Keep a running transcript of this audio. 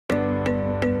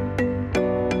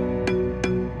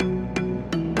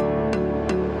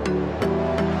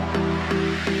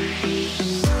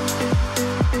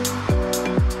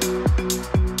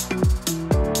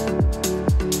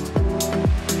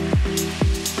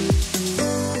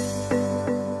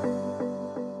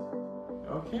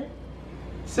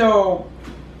So,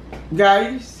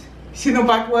 guys, si nou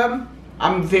pat wèm,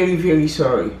 I'm very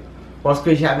sorry.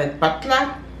 Paske Janet pat la,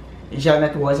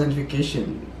 Janet was on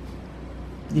vacation.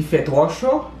 Di fè tro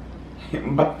show,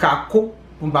 mbap ka cook,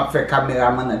 mbap fè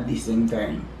cameraman at the same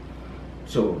time.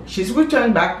 So, she's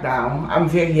returned back now. I'm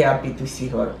very happy to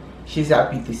see her. She's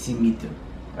happy to see me too.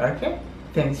 Okay?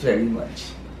 Thanks very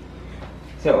much.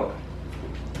 So,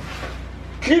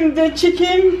 clean the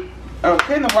chicken.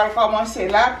 Ok, nou val komanse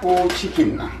la pou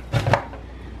chicken nan.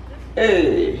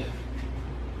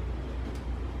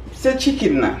 Se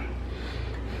chicken nan.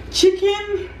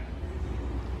 Chicken,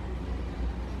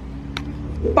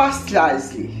 pa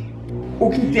slice li.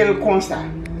 Ou kite l kon sa.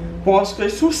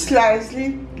 Paske sou slice li,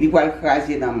 li val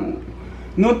krasi nan moun.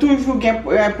 Nou toujou gen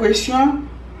impresyon,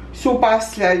 sou pa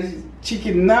slice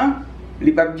chicken nan,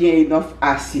 li pa bien enough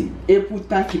acide. Et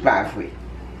pourtant ki pa vre.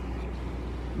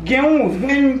 Gen ou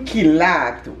ven ki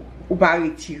la tou, ou pa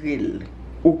retire l,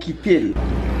 ou kite l.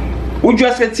 Ou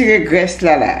just retire graisse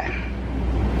la la.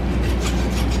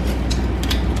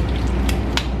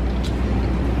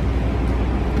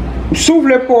 Sou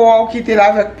vle powa ou kite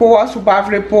la vek powa, sou pa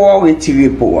vle powa ou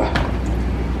retire powa.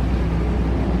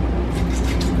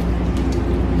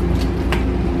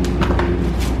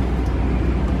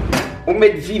 Ou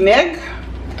met vinègre.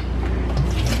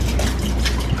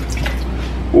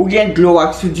 Ou gen dlo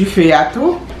ak sou du fe a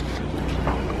tou.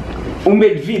 Ou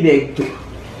met vinègre tou.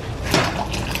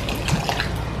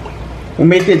 Ou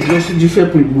mette dlo sou du fe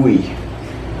pou l'bouye.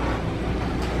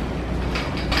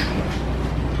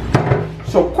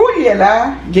 So koulye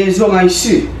la gen zoran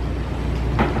su.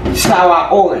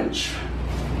 Sour orange.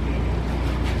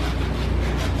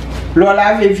 Lo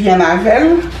lave vyen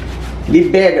avel, li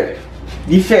bede.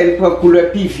 Li fe pou koule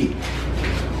pifi.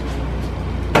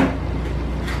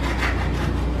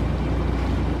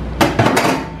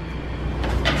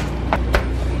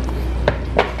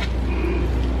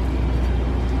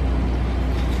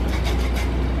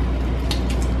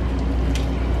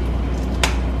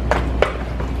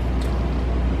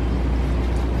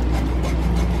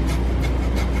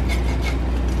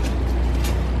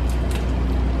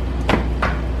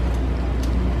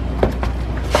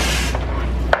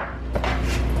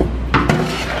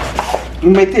 Ou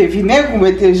mettez vinaigre, ou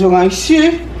mettez orange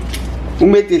sur, ou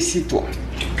mettez citron.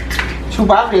 Si vous ne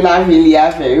lavez pas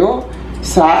avec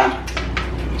ça,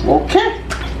 ok.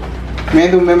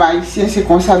 Mais nous même haïtiens, c'est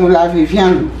comme ça nous lavons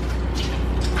viande.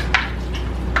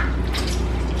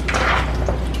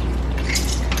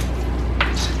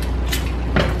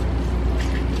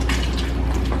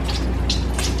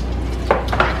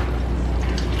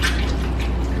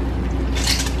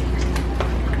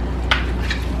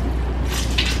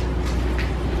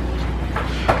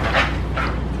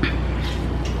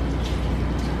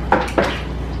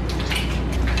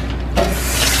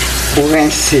 Pour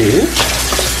rincer.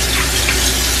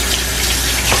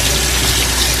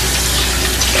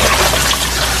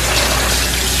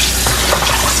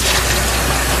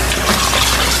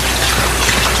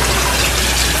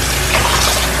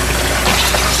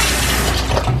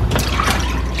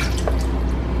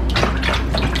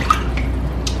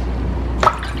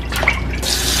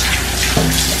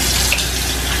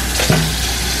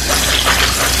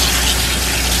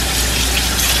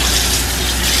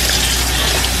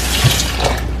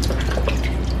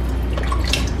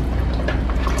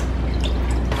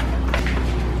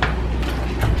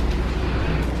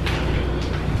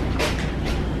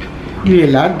 Il est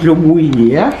là, de l'eau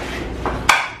bouillie.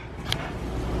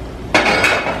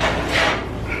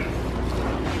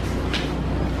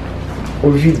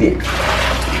 Au vide.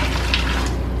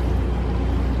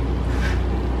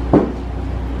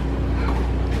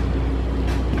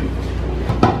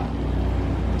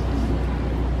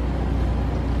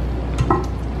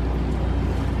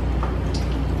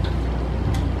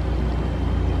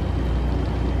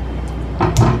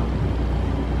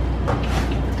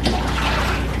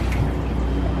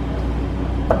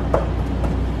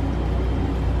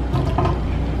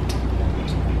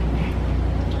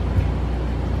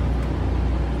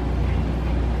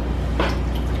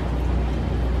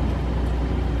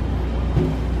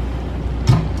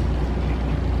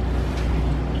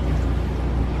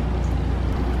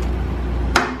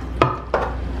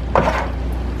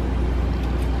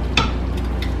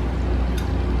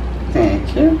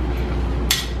 Thank you.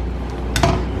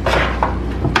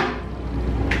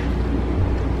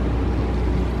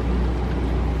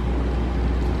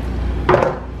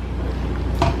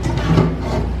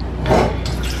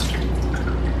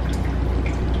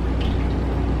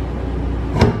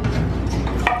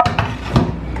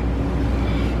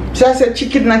 Ça c'est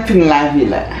chicken na fin lavé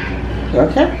là.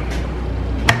 OK?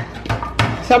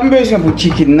 Ça me besoin pour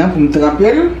chicken là, pour me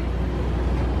tremper.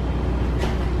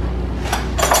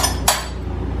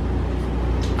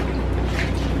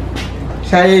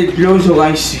 Ça y est, l'eau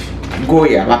orange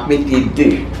Goya, on va mettre 2.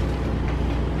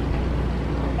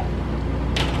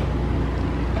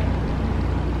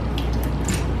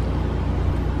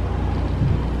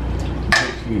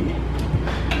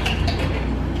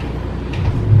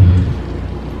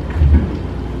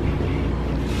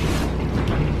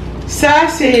 Ça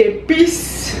c'est Epis.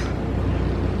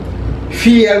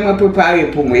 Fille elle m'a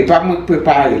préparé pour moi, pas moi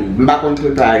préparer, m'a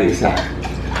préparer ça.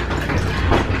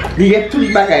 Il y a tout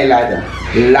le bagage là-dedans.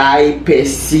 L'ail,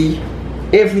 persil,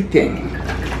 everything.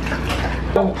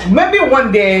 Maybe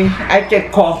one day I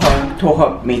can call her to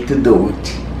help me to do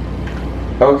it.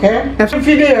 Okay? If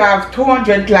you have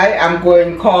 200 lye, I'm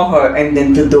going to call her and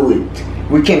then to do it.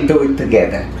 We can do it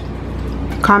together.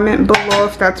 Comment below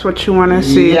if that's what you want to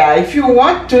see. Yeah, if you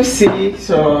want to see,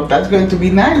 so that's going to be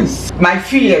nice. My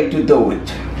fille to do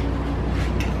it.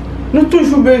 Nous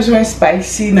toujours besoin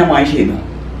spicy dans manger nous.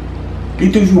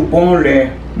 Il toujours bon le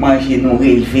manger nous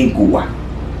relever goût.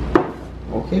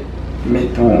 OK?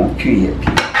 Mettons cuillère.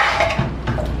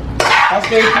 Parce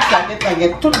que ça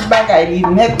get tout bagaille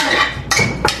net.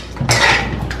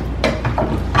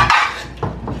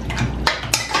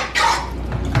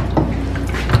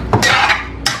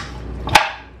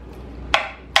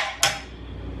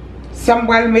 Ça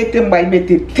me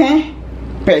mettre thym,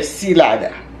 persil là-dedans.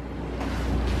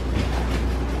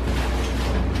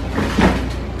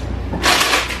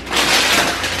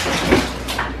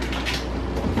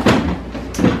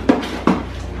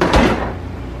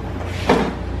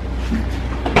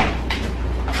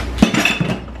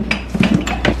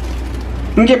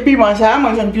 Je piment ça,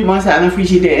 moi j'aime piment ça dans le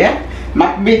frigidaire. Je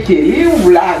mets ou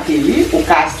laver ou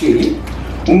casser.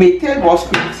 Ou mettez parce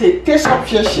que c'est test à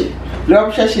chercher.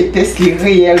 L'homme cherche test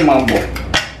réellement bon.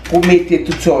 Pour mettre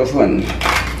tout ça jaune.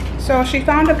 So she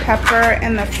found a pepper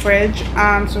in the fridge,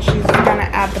 so she's gonna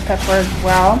add the pepper as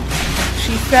well.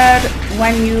 She said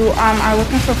when you are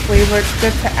looking for flavor, it's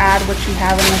good to add what you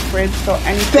have in the fridge. So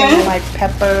anything like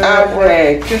pepper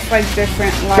or just like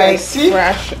different like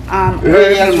fresh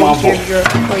herbs will give your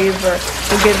flavor,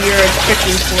 will give your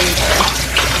chicken flavor.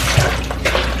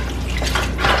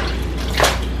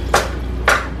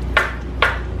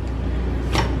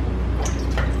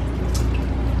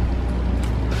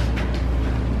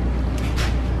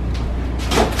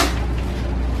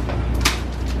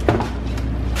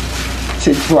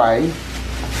 C'est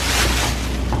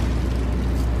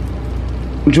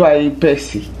dry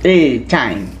persil et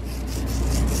thyme.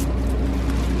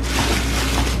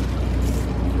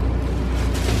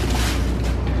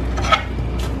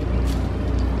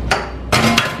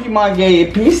 Piment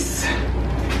épice,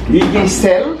 il y a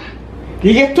sel,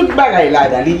 il y a tout bagaille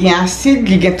là-dedans, il y a acide,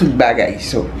 il y a tout bagaille.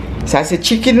 So, ça c'est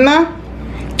chicken là,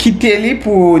 quittez-le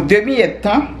pour 2 minutes de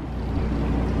temps,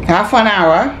 half an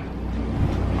hour.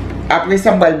 Après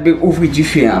ça, on va ouvrir du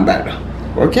feu en bas.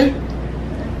 Ok?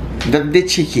 Donc, des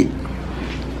chicken.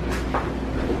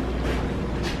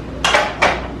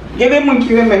 Il y a des gens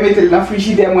qui veulent mettre dans le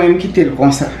frigidaire, moi, je quitter le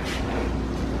comme ça.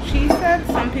 She said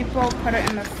some people put it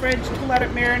in the fridge to let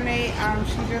it marinate.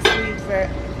 She just leaves it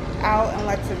out and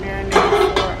lets it marinate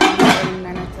for 30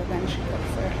 minutes and then she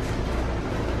cooks it.